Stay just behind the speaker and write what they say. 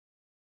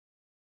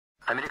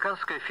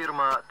Американская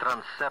фирма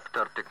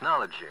Transceptor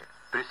Technology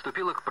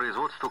приступила к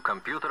производству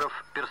компьютеров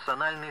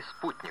 «Персональный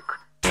спутник».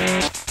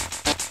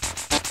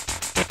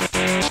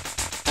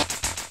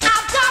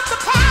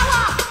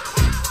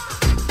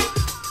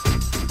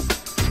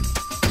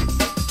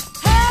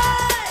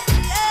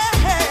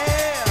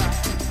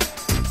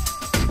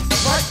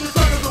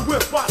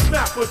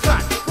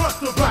 Attack, front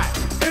to back,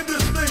 in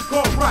this thing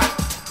called rap.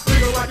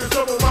 Feel like a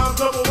double rhyme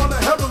double on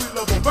a heavenly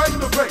level. Bang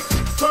the bass,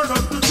 turn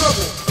up the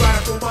treble.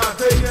 Blast on my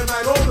day and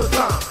night all the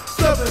time.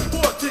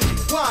 714,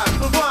 wise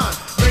the mind.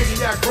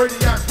 Maniac,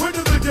 radiac,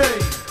 winning the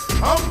game.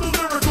 I'm the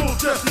lyrical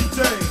Jesse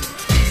James.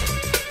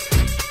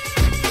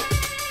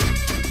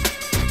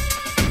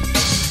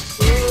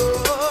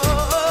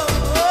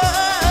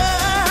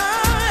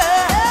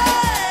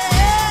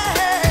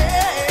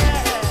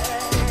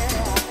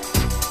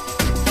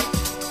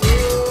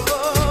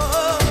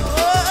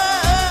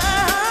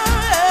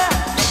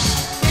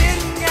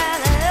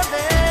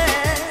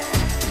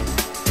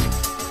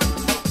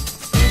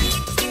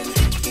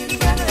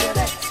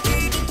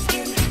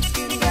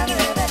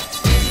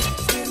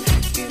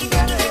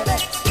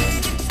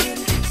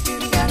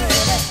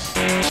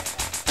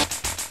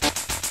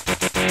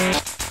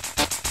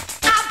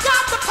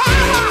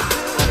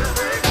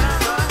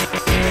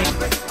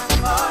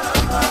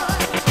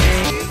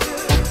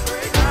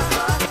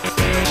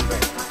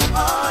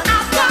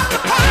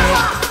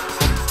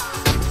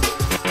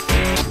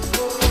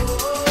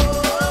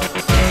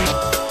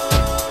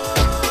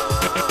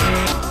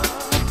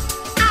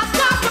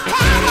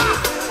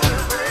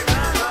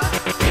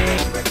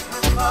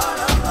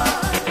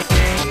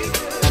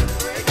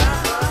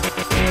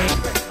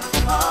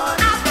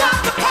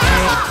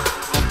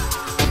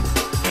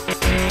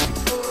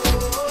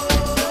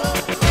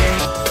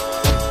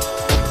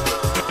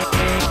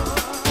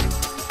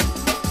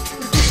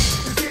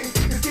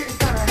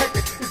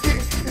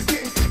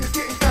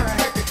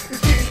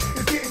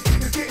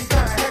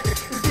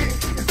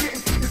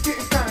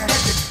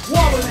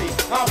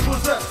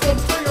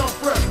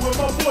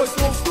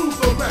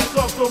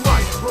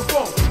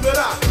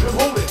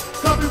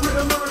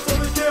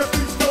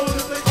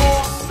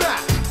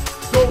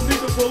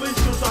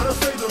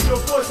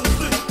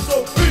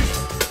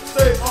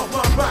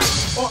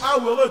 I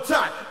will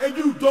attack, and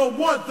you don't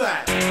want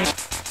that.